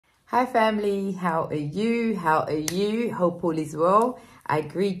Hi family, how are you? How are you? Hope all is well. I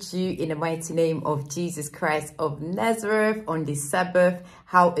greet you in the mighty name of Jesus Christ of Nazareth on this Sabbath.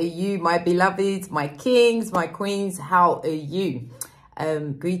 How are you, my beloveds, my kings, my queens? How are you?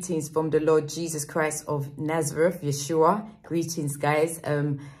 Greetings from the Lord Jesus Christ of Nazareth, Yeshua. Greetings, guys.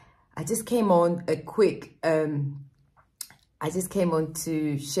 I just came on a quick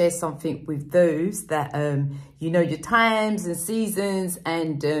to share something with those that, you know, your times and seasons,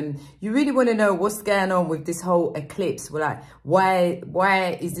 and you really want to know what's going on with this whole eclipse. We're like,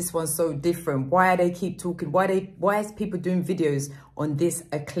 why is this one so different? Why they keep talking? Why is people doing videos on this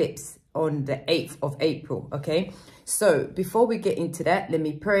eclipse on the 8th of April? Okay, so before we get into that, let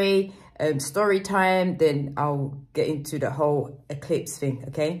me pray, story time, then I'll get into the whole eclipse thing.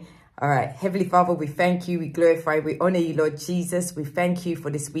 Okay. All right, Heavenly Father, we thank you, we glorify, we honor you, Lord Jesus. We thank you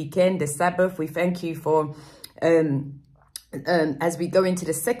for this weekend, the Sabbath. We thank you for, as we go into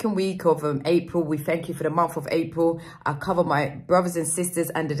the second week of April, we thank you for the month of April. I cover my brothers and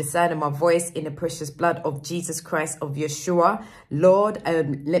sisters under the sound of my voice in the precious blood of Jesus Christ of Yeshua. Lord,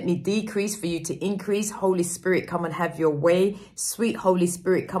 let me decrease for you to increase. Holy Spirit, come and have your way. Sweet Holy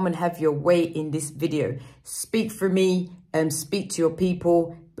Spirit, come and have your way in this video. Speak for me and speak to your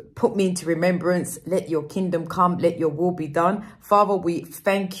people. Put me into remembrance. Let your kingdom come. Let your will be done. Father, we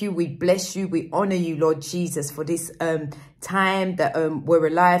thank you. We bless you. We honor you, Lord Jesus, for this time that we're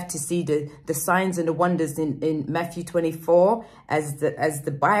alive to see the signs and the wonders in Matthew 24 as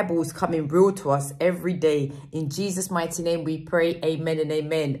the Bible is coming real to us every day. In Jesus' mighty name we pray. Amen and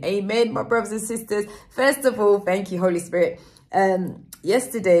amen. Amen, my brothers and sisters. First of all, thank you, Holy Spirit.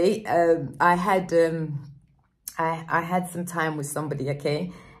 Yesterday, I had some time with somebody,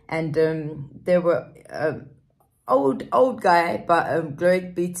 okay? And there were old guy, but glory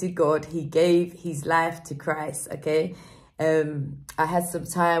be to God, he gave his life to Christ, okay? I had some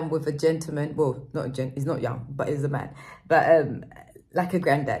time with a gentleman, well, not a gent, he's not young, but he's a man, but like a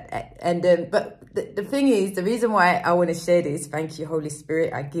granddad. And but the thing is, the reason why I want to share this, thank you, Holy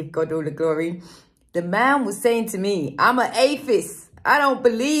Spirit, I give God all the glory. The man was saying to me, I'm an atheist. I don't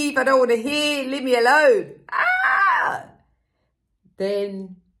believe, I don't want to hear, leave me alone.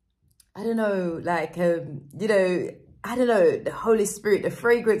 Then, I don't know, like, you know, I don't know, the Holy Spirit, the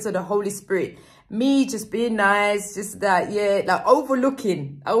fragrance of the Holy Spirit, me just being nice, just that, yeah, like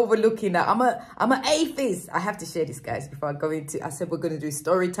overlooking that I'm an atheist. I have to share this, guys, before I go into, I said we're going to do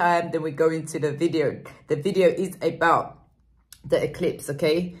story time, then we go into the video. The video is about the eclipse,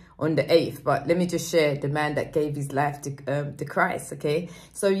 okay, on the 8th, but let me just share the man that gave his life to Christ, okay?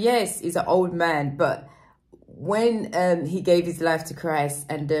 So yes, he's an old man, but when he gave his life to Christ,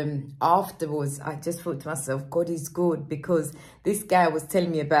 and afterwards, I just thought to myself, God is good, because this guy was telling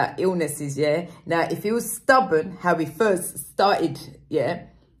me about illnesses, yeah? Now, if he was stubborn, how he first started, yeah,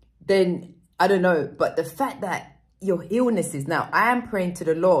 then I don't know, but the fact that your illnesses, now I am praying to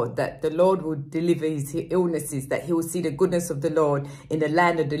the Lord that the Lord will deliver his illnesses, that he will see the goodness of the Lord in the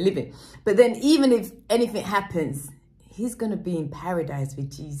land of the living. But then even if anything happens, he's going to be in paradise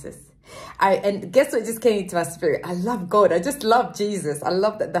with Jesus. And guess what just came into my spirit? I love God. I just love Jesus. I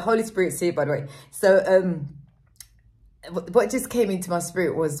love that the Holy Spirit's here, by the way. So what just came into my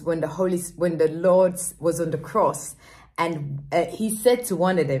spirit was when the Lord was on the cross, and he said to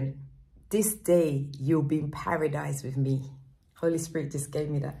one of them, this day you'll be in paradise with me. Holy Spirit just gave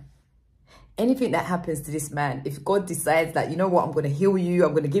me that. Anything that happens to this man, if God decides that, you know what, I'm going to heal you,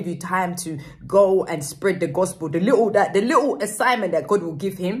 I'm going to give you time to go and spread the gospel, the little assignment that God will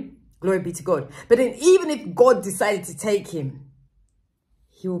give him, glory be to God. But then even if God decided to take him,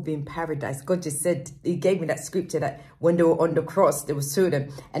 he will be in paradise. God just said, he gave me that scripture that when they were on the cross, there was two of them.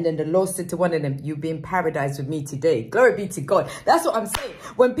 And then the Lord said to one of them, you'll be in paradise with me today. Glory be to God. That's what I'm saying.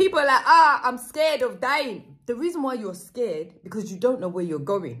 When people are like, I'm scared of dying. The reason why you're scared, because you don't know where you're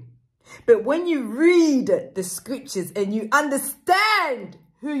going. But when you read the scriptures and you understand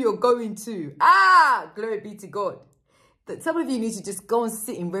who you're going to, glory be to God. That some of you need to just go and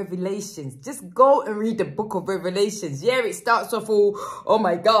sit in Revelations. Just go and read the book of Revelations. Yeah, it starts off all, oh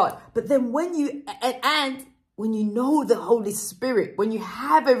my God. But then when you, and when you know the Holy Spirit, when you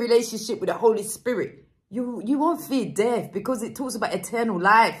have a relationship with the Holy Spirit, you won't fear death, because it talks about eternal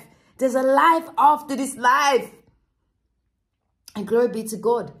life. There's a life after this life. And glory be to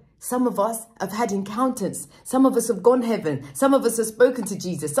God. Some of us have had encounters. Some of us have gone heaven. Some of us have spoken to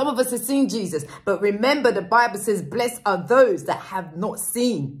Jesus. Some of us have seen Jesus. But remember, the Bible says, blessed are those that have not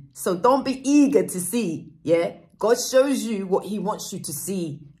seen. So don't be eager to see, yeah? God shows you what he wants you to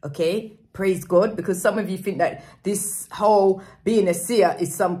see, okay? Praise God. Because some of you think that this whole being a seer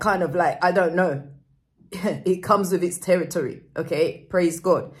is some kind of like, I don't know. it comes with its territory. Okay, praise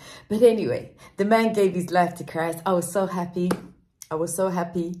God. But anyway, the man gave his life to Christ. I was so happy. I was so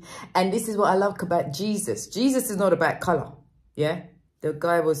happy. And this is what I love about Jesus. Jesus is not about color. Yeah, the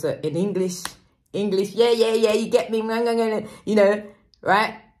guy was in English. Yeah, you get me, you know,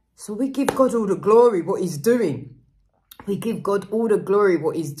 right? So we give God all the glory, what he's doing. We give God all the glory,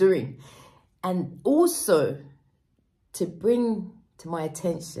 what he's doing. And also, to bring to my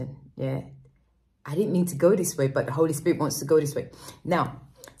attention, yeah, I didn't mean to go this way, but the Holy Spirit wants to go this way. Now,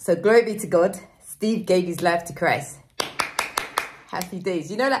 so glory be to God. Steve gave his life to Christ. Happy days.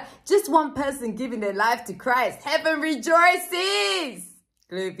 You know that just one person giving their life to Christ, heaven rejoices.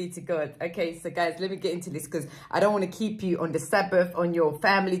 Glory be to God. Okay, so guys, let me get into this because I don't want to keep you on the Sabbath, on your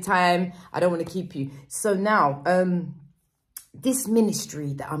family time. I don't want to keep you. So now, this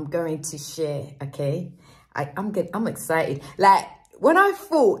ministry that I'm going to share, okay, I'm excited. Like, when I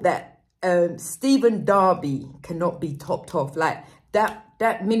thought that Stephen Darby cannot be topped off, like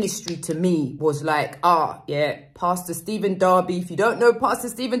that ministry to me was like, yeah, Pastor Stephen Darby. If you don't know Pastor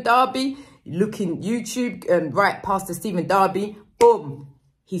Stephen Darby, look in YouTube and write Pastor Stephen Darby, boom,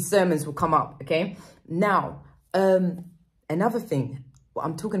 his sermons will come up, okay? Now, another thing,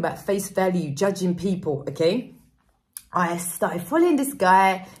 I'm talking about face value, judging people, okay? I started following this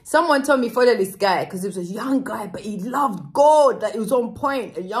guy. Someone told me follow this guy because he was a young guy, but he loved God, that he was on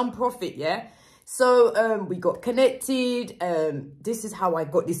point, a young prophet, yeah? So we got connected. This is how I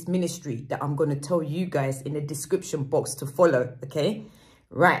got this ministry that I'm going to tell you guys in the description box to follow, okay?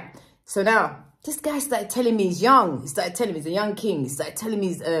 Right. So now, this guy started telling me he's young. He started telling me he's a young king. He started telling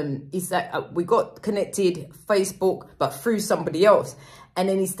me he's like, we got connected Facebook, but through somebody else. And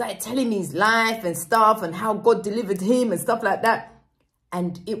then he started telling me his life and stuff and how God delivered him and stuff like that.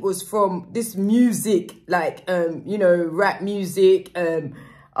 And it was from this music, like, you know, rap music.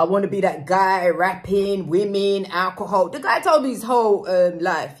 I want to be that guy, rapping, women, alcohol. The guy told me his whole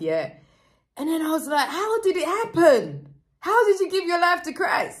life, yeah. And then I was like, how did it happen? How did you give your life to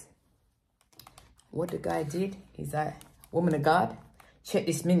Christ? What the guy did is that, woman of God, check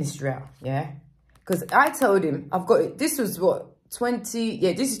this ministry out, yeah? Because I told him, I've got it. This was what? This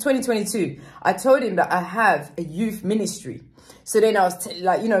is 2022. I told him that I have a youth ministry. So then I was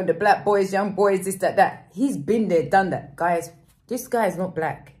like, you know, the black boys, young boys, this, that. He's been there, done that. Guys, this guy is not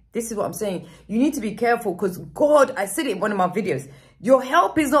black. This is what I'm saying. You need to be careful because God, I said it in one of my videos, your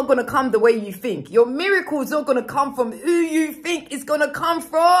help is not going to come the way you think. Your miracle is not going to come from who you think it's going to come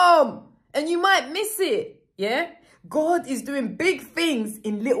from. And you might miss it, yeah? God is doing big things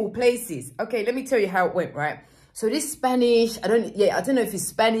in little places. Okay, let me tell you how it went, right? So this Spanish, I don't know if it's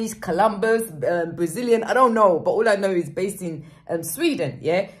Spanish, Columbus, Brazilian, I don't know. But all I know is based in Sweden,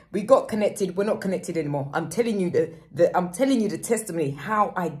 yeah? We got connected, we're not connected anymore. I'm telling you the testimony,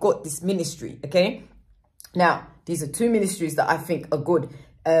 how I got this ministry, okay? Now, these are two ministries that I think are good.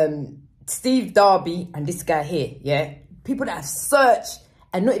 Steve Darby and this guy here, yeah? People that have searched,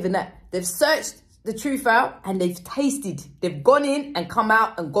 and not even that, they've searched the truth out and they've tasted. They've gone in and come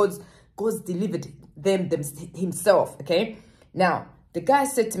out and God's delivered them himself, okay? Now, the guy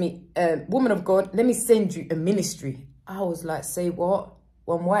said to me, woman of God, let me send you a ministry. I was like, say what?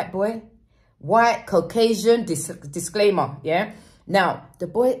 One white boy? White, Caucasian, disclaimer, yeah? Now, the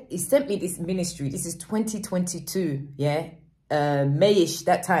boy, he sent me this ministry. This is 2022, yeah? Mayish,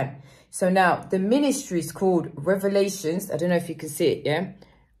 that time. So now, the ministry is called Revelations. I don't know if you can see it, yeah?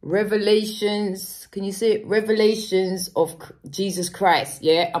 Revelations, can you see it? Revelations of Jesus Christ,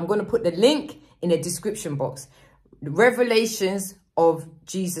 yeah? I'm going to put the link in the description box. Revelations of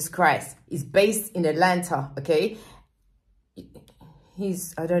Jesus Christ is based in Atlanta, okay?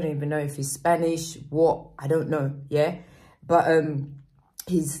 I don't even know if he's Spanish, I don't know, yeah? But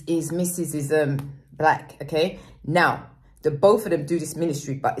his missus is black, okay? Now, both of them do this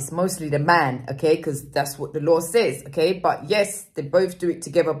ministry, but it's mostly the man, okay? Because that's what the law says, okay? But yes, they both do it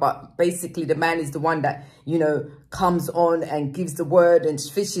together, but basically the man is the one that, you know, comes on and gives the word and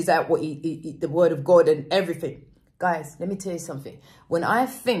fishes out what the word of God and everything. Guys, let me tell you something. When I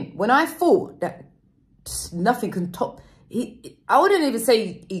thought that nothing can top, I wouldn't even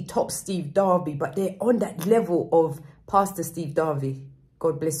say he tops Steve Darby, but they're on that level of Pastor Steve Darby.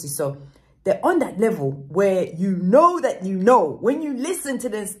 God bless you. So they're on that level where you know that you know. When you listen to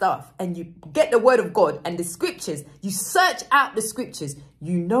their stuff and you get the word of God and the scriptures, you search out the scriptures,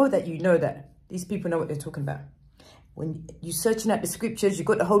 you know that these people know what they're talking about. When you're searching out the scriptures, you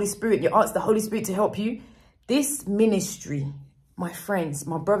got the Holy Spirit, you ask the Holy Spirit to help you. This ministry, my friends,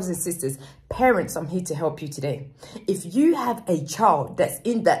 my brothers and sisters, parents, I'm here to help you today. If you have a child that's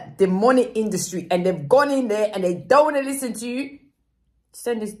in that demonic industry and they've gone in there and they don't want to listen to you,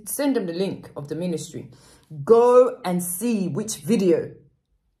 Send them the link of the ministry. Go and see which video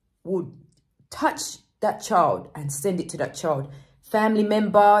would touch that child and send it to that child. Family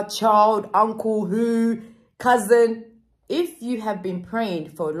member, child, uncle, who, cousin. If you have been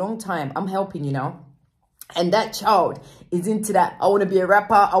praying for a long time, I'm helping you now. And that child is into that, I want to be a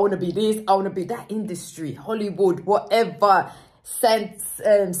rapper, I want to be this, I want to be that industry, Hollywood, whatever,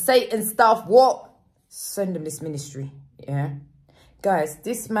 Satan stuff, what? Send them this ministry, yeah? Guys,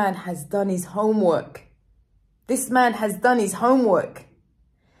 this man has done his homework. This man has done his homework.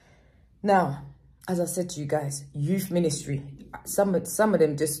 Now, as I said to you guys, youth ministry, some of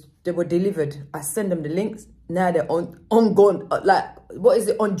them just, they were delivered. I send them the links. Now they're on gone, like, what is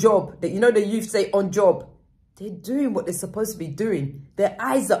it, on job? You know the youth say on job. They're doing what they're supposed to be doing. Their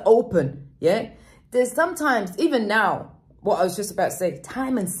eyes are open, yeah? There's sometimes, even now, what I was just about to say,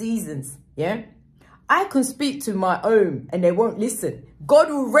 time and seasons, yeah? I can speak to my own and they won't listen. God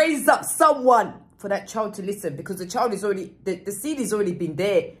will raise up someone for that child to listen, because the child is already, the seed has already been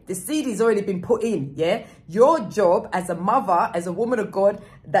there. The seed has already been put in, yeah? Your job as a mother, as a woman of God,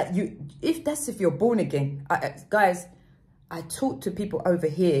 that if you're born again, guys, I talk to people over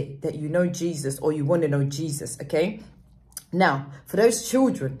here that you know Jesus or you want to know Jesus, okay? Now, for those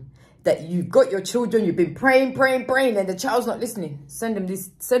children that you've got your children, you've been praying, and the child's not listening, send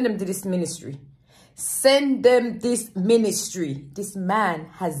them to this ministry. Send them this ministry. This man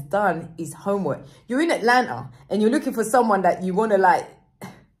has done his homework. You're in Atlanta and you're looking for someone that you want to like.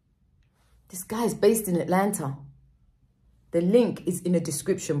 This guy is based in Atlanta. The link is in the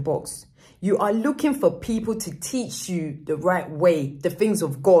description box. You are looking for people to teach you the right way, the things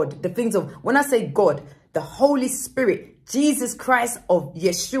of God, the things of, when I say God, the Holy Spirit, Jesus Christ of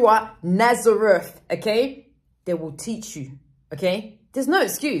Yeshua, Nazareth, okay? They will teach you, okay? There's no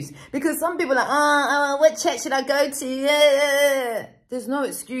excuse, because some people are like, what church should I go to? There's no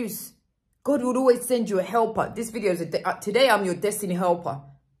excuse. God would always send you a helper. This video is today I'm your destiny helper.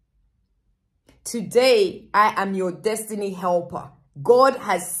 Today I am your destiny helper. God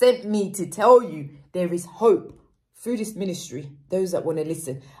has sent me to tell you there is hope through this ministry. Those that want to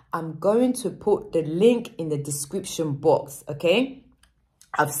listen, I'm going to put the link in the description box, okay?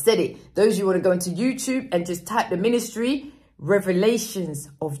 I've said it. Those you want to go into YouTube and just type the ministry, Revelations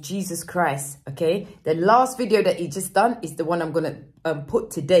of Jesus Christ, okay? The last video that he just done is the one I'm going to put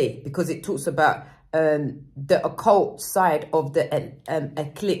today, because it talks about the occult side of the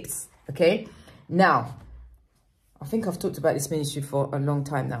eclipse, okay? Now, I think I've talked about this ministry for a long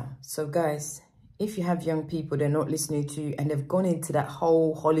time now. So guys, if you have young people, they're not listening to you and they've gone into that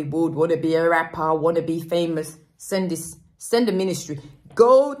whole Hollywood, want to be a rapper, want to be famous, send the ministry.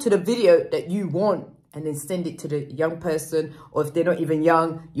 Go to the video that you want and then send it to the young person, or if they're not even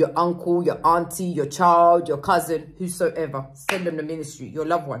young, your uncle, your auntie, your child, your cousin, whosoever. Send them the ministry, your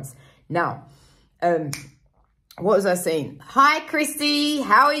loved ones. Now, what was I saying? Hi, Chrissy.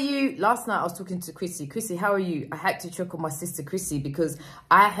 How are you? Last night I was talking to Chrissy. Chrissy, how are you? I had to check on my sister Chrissy because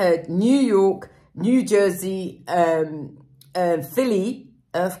I heard New York, New Jersey, Philly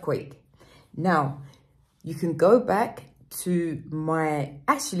earthquake. Now, you can go back to my,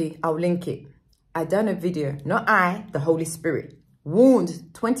 actually, I'll link it. I done a video, not I, the Holy Spirit, warned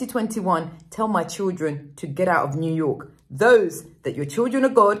 2021, tell my children to get out of New York. Those that your children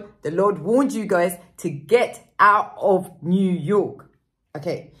of God, the Lord warned you guys to get out of New York.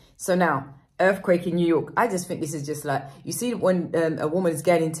 Okay, so now, earthquake in New York. I just think this is just like, you see when a woman is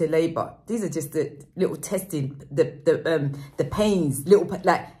getting into labor, these are just the little testing, the pains,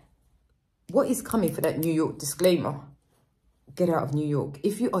 like, what is coming for that New York disclaimer? Get out of New York.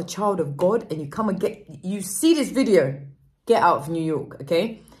 If you are a child of God and you come and you see this video, get out of New York,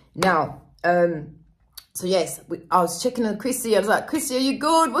 okay? Now, so yes, I was checking on Chrissy. I was like, Chrissy, are you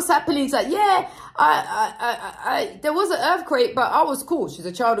good? What's happening? He's like, yeah, there was an earthquake, but I was cool. She's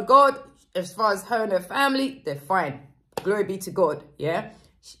a child of God. As far as her and her family, they're fine. Glory be to God, yeah?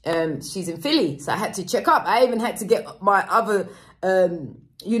 She's in Philly, so I had to check up. I even had to get my other,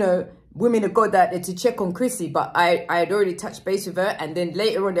 you know, women of God that to check on Chrissy, but I had already touched base with her, and then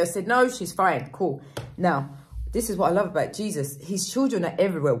later on they said, no, she's fine, cool. Now, this is what I love about Jesus. His children are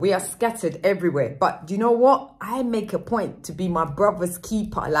everywhere. We are scattered everywhere. But you know what? I make a point to be my brother's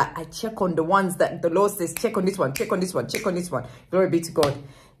keeper. Like, I check on the ones that the Lord says, check on this one, check on this one, check on this one. Glory be to God.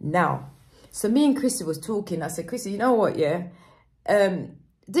 Now, so me and Chrissy was talking. I said, Chrissy, you know what, yeah?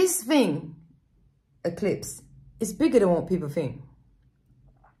 This thing, eclipse, is bigger than what people think.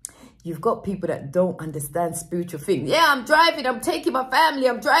 You've got people that don't understand spiritual things. Yeah, I'm driving. I'm taking my family.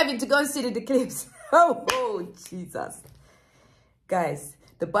 I'm driving to go and see the eclipse. Oh, Jesus. Guys,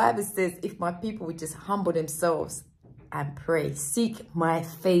 the Bible says if my people would just humble themselves and pray. Seek my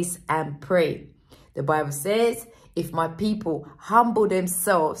face and pray. The Bible says, if my people humble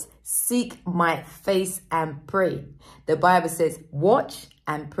themselves, seek my face and pray. The Bible says, watch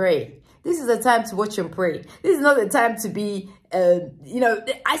and pray. This is a time to watch and pray. This is not the time to be,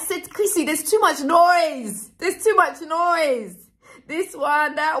 I said, Chrissy, there's too much noise. There's too much noise. This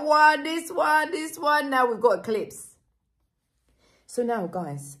one, that one, this one. Now we've got eclipse. So now,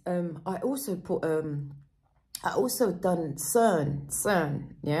 guys, I also put, I also done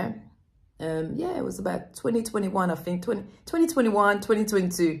Cern, yeah? Yeah, it was about 2021, I think, 2021,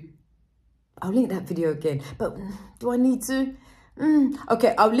 2022. I'll link that video again, but do I need to?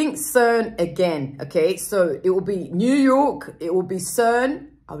 Okay, I'll link Cern again, okay? So it will be New York, it will be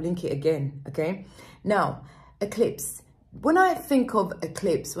Cern. I'll link it again, okay? Now, eclipse. When I think of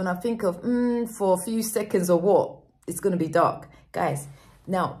eclipse, when I think of, for a few seconds or what, it's going to be dark. Guys,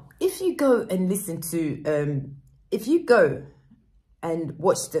 now, if you go and listen to, if you go and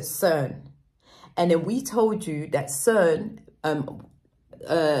watch the Cern, and then we told you that Cern,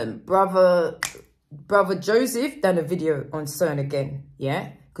 Brother Joseph done a video on Cern again,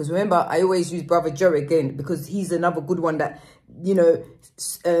 yeah? Because remember, I always use Brother Joe again because he's another good one that,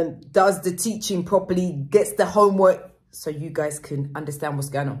 does the teaching properly, gets the homework, so you guys can understand what's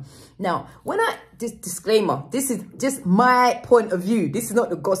going on. Now, this disclaimer, this is just my point of view. This is not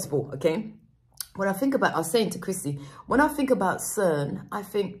the gospel, okay? When I think about, I was saying to Chrissy, when I think about Cern, I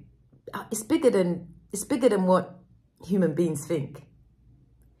think it's bigger than what human beings think.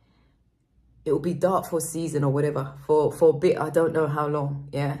 It will be dark for a season or whatever, for a bit, I don't know how long,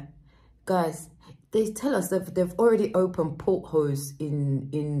 yeah? Guys, they tell us that they've already opened portholes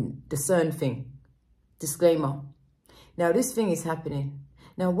in the Cern thing. Disclaimer. Now, this thing is happening.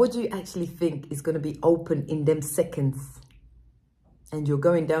 Now, what do you actually think is going to be open in them seconds? And you're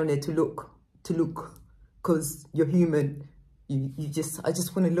going down there to look, because you're human. I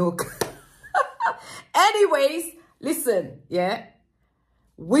just want to look. Anyways, listen, yeah?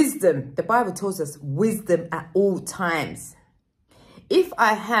 Wisdom. The Bible tells us wisdom at all times. If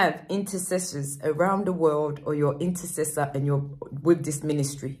I have intercessors around the world, or you're intercessor and you're with this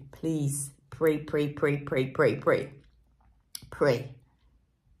ministry, please pray, pray, pray, pray, pray, pray. Pray.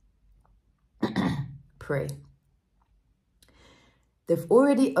 Pray. They've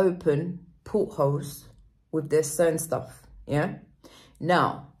already opened portholes with their Cern stuff, yeah?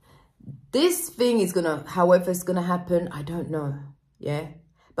 Now, this thing is gonna, however it's gonna happen, I don't know, yeah?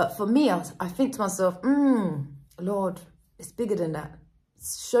 But for me, I think to myself, Lord, it's bigger than that.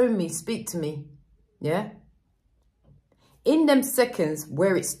 Show me, speak to me, yeah? In them seconds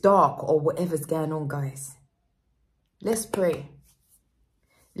where it's dark or whatever's going on, guys, let's pray.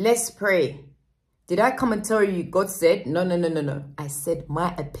 Let's pray. Did I come and tell you God said? No, no, no, no, no. I said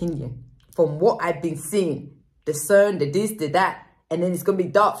my opinion from what I've been seeing. The Cern, the this, the that. And then it's going to be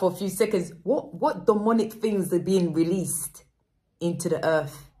dark for a few seconds. What demonic things are being released into the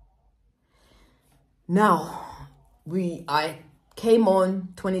earth? Now, I came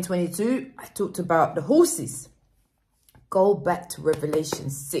on 2022. I talked about the horses. Go back to Revelation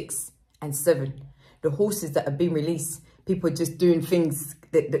 6 and 7. The horses that have been released. People just doing things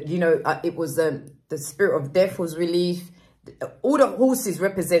that it was the spirit of death was released. All the horses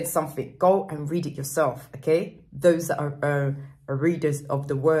represent something. Go and read it yourself, okay? Those that are readers of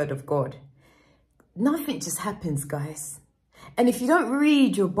the word of God. Nothing just happens, guys. And if you don't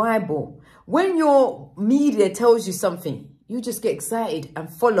read your Bible, when your media tells you something, you just get excited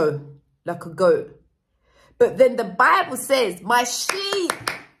and follow like a goat. But then the Bible says, my sheep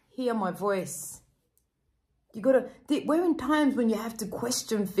hear my voice. You gotta, we're in times when you have to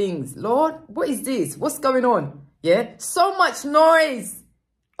question things. Lord, what is this? What's going on? Yeah. So much noise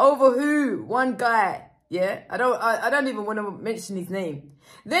over who? One guy. Yeah. I don't even want to mention his name.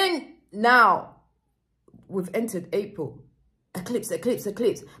 Then now we've entered April. Eclipse, eclipse,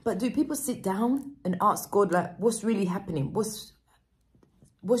 eclipse. But do people sit down and ask God, like, what's really happening?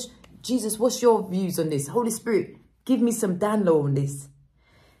 Jesus, what's your views on this? Holy Spirit, give me some download on this.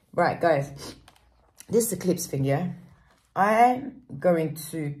 Right, guys. This eclipse thing, yeah, I'm going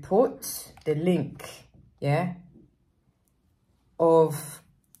to put the link, yeah, of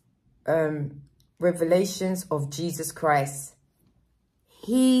revelations of Jesus Christ,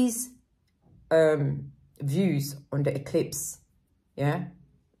 his views on the eclipse, yeah,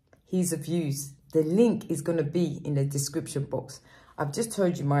 his views. The link is going to be in the description box. I've just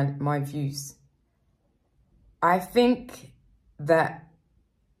told you my views. I think that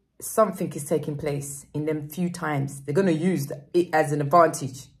something is taking place in them few times. They're going to use it as an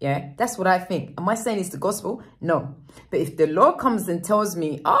advantage. Yeah, that's what I think. Am I saying it's the gospel? No. But if the Lord comes and tells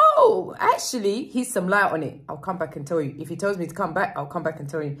me, oh, actually, he's some light on it, I'll come back and tell you. If he tells me to come back, I'll come back and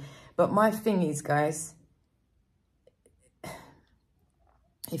tell you. But my thing is, guys,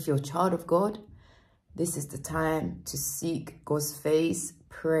 if you're a child of God, this is the time to seek God's face,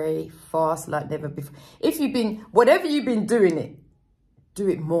 pray, fast like never before. If you've been, whatever you've been doing it, do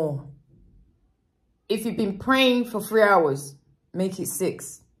it more. If you've been praying for 3 hours, make it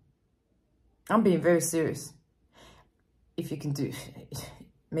 6. I'm being very serious. If you can do it,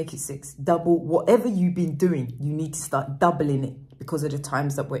 make it 6. Double whatever you've been doing. You need to start doubling it because of the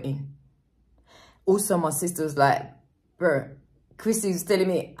times that we're in. Also, my sister was like, bro, Christy was telling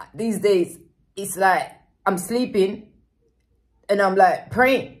me these days, it's like I'm sleeping and I'm like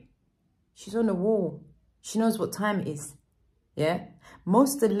praying. She's on the wall. She knows what time it is. Yeah.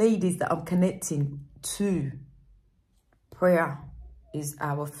 Most of the ladies that I'm connecting to, prayer is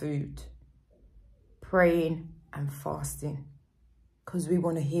our food. Praying and fasting. Because we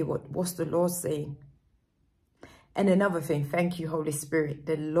want to hear what's the Lord saying. And another thing, thank you, Holy Spirit.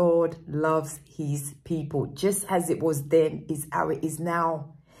 The Lord loves his people. Just as it was then, is how it is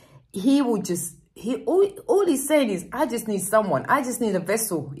now. He will just, all he's saying is, I just need someone. I just need a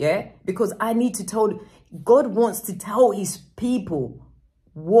vessel, yeah? Because I need to tell, God wants to tell his people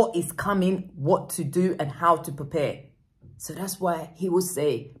what is coming, what to do, and how to prepare. So that's why he will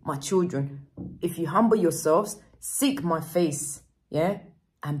say, my children, if you humble yourselves, seek my face, yeah?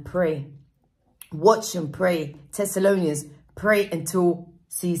 And pray. Watch and pray. Thessalonians, pray until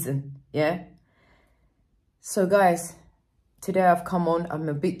season, yeah? So guys, today I've come on. I'm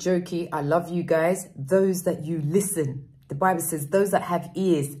a bit jokey. I love you guys. Those that you listen. The Bible says, those that have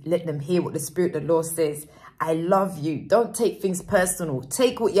ears, let them hear what the Spirit of the Lord says. I love you. Don't take things personal.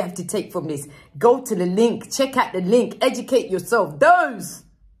 Take what you have to take from this. Go to the link. Check out the link. Educate yourself. Those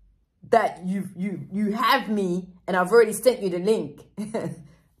that you have me and I've already sent you the link.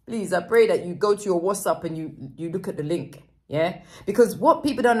 Please, I pray that you go to your WhatsApp and you look at the link. Yeah? Because what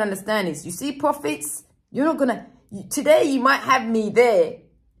people don't understand is, you see prophets, you're not going to... Today, you might have me there.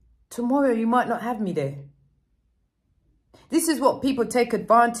 Tomorrow, you might not have me there. This is what people take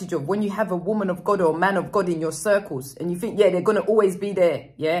advantage of when you have a woman of God or a man of God in your circles. And you think, yeah, they're going to always be there.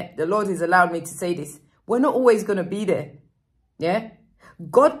 Yeah, the Lord has allowed me to say this. We're not always going to be there. Yeah.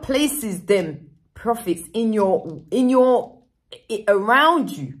 God places them, prophets,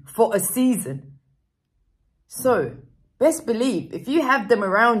 around you for a season. So, best believe, if you have them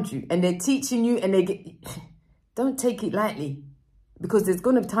around you and they're teaching you and don't take it lightly. Because there's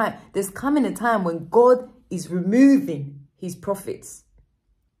coming a time when God is removing his prophets.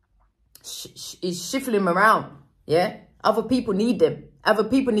 He's shifting them around. Yeah. Other people need them. Other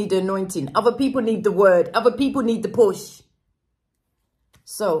people need the anointing. Other people need the word. Other people need the push.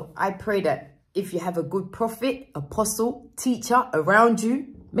 So I pray that if you have a good prophet, apostle, teacher around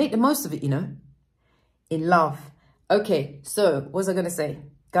you, make the most of it, you know, in love. Okay. So what was I going to say?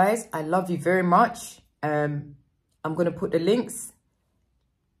 Guys, I love you very much. I'm going to put the links.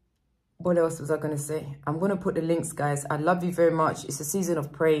 What else was I going to say? I'm going to put the links, guys. I love you very much. It's a season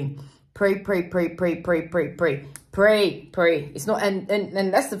of praying. Pray, pray, pray, pray, pray, pray, pray. Pray, pray. It's not,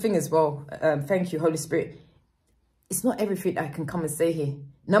 and that's the thing as well. Thank you, Holy Spirit. It's not everything I can come and say here.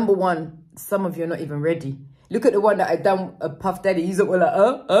 Number one, some of you are not even ready. Look at the one that I done, Puff Daddy. He's all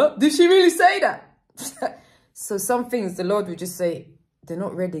like, did she really say that? So some things the Lord will just say, they're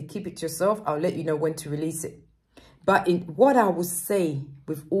not ready. Keep it to yourself. I'll let you know when to release it. But in what I will say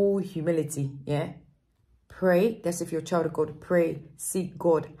with all humility, yeah, pray. That's if you're a child of God. Pray, seek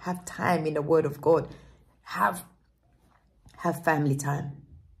God, have time in the word of God. Have family time.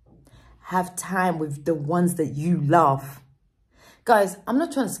 Have time with the ones that you love. Guys, I'm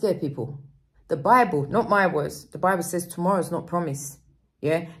not trying to scare people. The Bible, not my words. The Bible says tomorrow's not promised.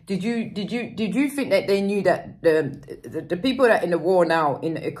 Yeah. Did you think that they knew that the people that are in the war now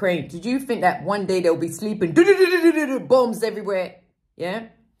in Ukraine, did you think that one day they'll be sleeping, bombs everywhere? Yeah.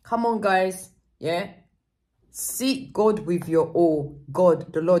 Come on, guys. Yeah. Seek God with your all.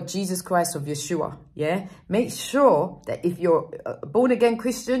 God, the Lord Jesus Christ of Yeshua. Yeah. Make sure that if you're a born again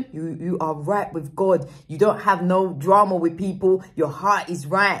Christian, you are right with God. You don't have no drama with people. Your heart is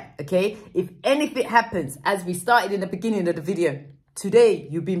right. Okay. If anything happens, as we started in the beginning of the video, today,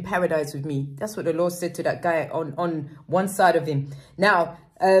 you'll be in paradise with me. That's what the Lord said to that guy on one side of him. Now,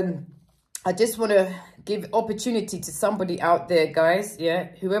 I just want to give opportunity to somebody out there, guys. Yeah.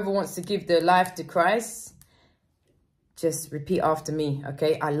 Whoever wants to give their life to Christ, just repeat after me,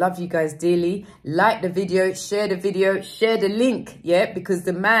 okay? I love you guys dearly. Like the video, share the link, yeah? Because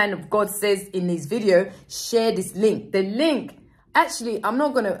the man of God says in his video, share this link. The link, actually, I'm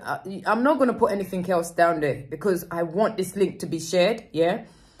not gonna put anything else down there because I want this link to be shared, yeah?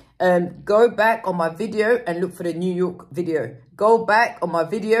 Go back on my video and look for the New York video. Go back on my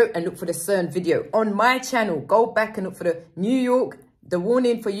video and look for the Cern video. On my channel, go back and look for the New York, the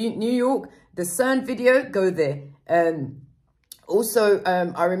warning for you, New York, the Cern video, go there. Also,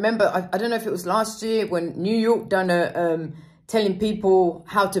 I remember, I don't know if it was last year when New York done a, telling people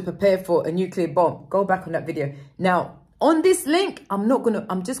how to prepare for a nuclear bomb. Go back on that video. Now, on this link, I'm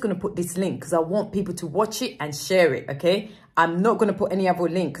just gonna put this link because I want people to watch it and share it, okay? I'm not gonna put any other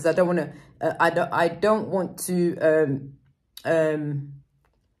link because I don't wanna, I don't want to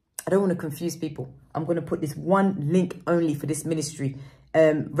confuse people. I'm gonna put this one link only for this ministry.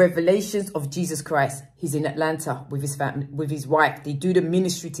 Revelations of Jesus Christ. He's in Atlanta with his family, with his wife. They do the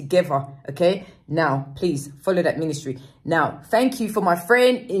ministry together, okay? Now, please follow that ministry. Now, thank you for my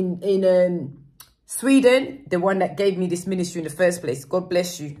friend in Sweden, the one that gave me this ministry in the first place. God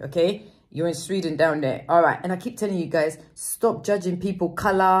bless you, okay? You're in Sweden down there. All right. And I keep telling you guys, stop judging people,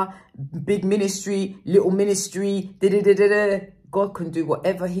 color, big ministry, little ministry, da-da-da-da-da. God can do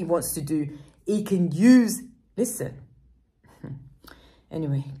whatever he wants to do. He can use, listen.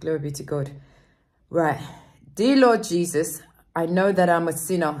 Anyway, glory be to God. Right. Dear Lord Jesus, I know that I'm a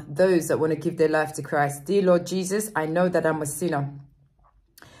sinner. Those that want to give their life to Christ. Dear Lord Jesus, I know that I'm a sinner.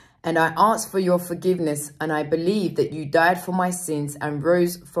 And I ask for your forgiveness. And I believe that you died for my sins and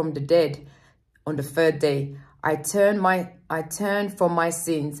rose from the dead on the third day. I turn from my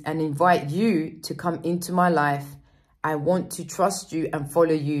sins and invite you to come into my life. I want to trust you and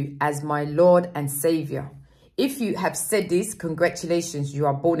follow you as my Lord and Savior. If you have said this, congratulations, you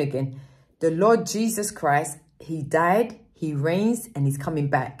are born again. The Lord Jesus Christ, he died, he reigns, and he's coming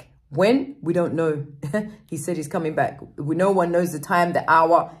back. When? We don't know. He said he's coming back. No one knows the time, the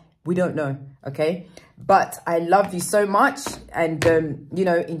hour. We don't know, okay? But I love you so much. And, you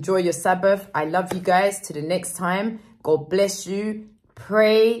know, enjoy your Sabbath. I love you guys. To the next time. God bless you.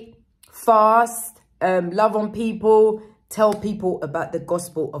 Pray, fast, love on people. Tell people about the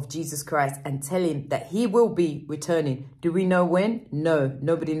gospel of Jesus Christ and tell him that he will be returning. Do we know when? No,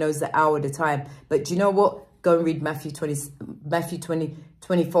 nobody knows the hour, the time. But do you know what? Go and read Matthew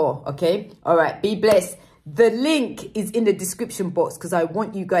 20:24, okay? All right, be blessed. The link is in the description box because I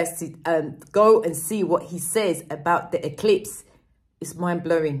want you guys to go and see what he says about the eclipse. It's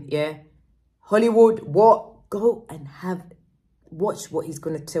mind-blowing, yeah? Hollywood, what? Go and watch what he's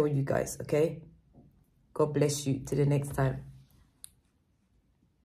going to tell you guys, okay? God bless you. Till the next time.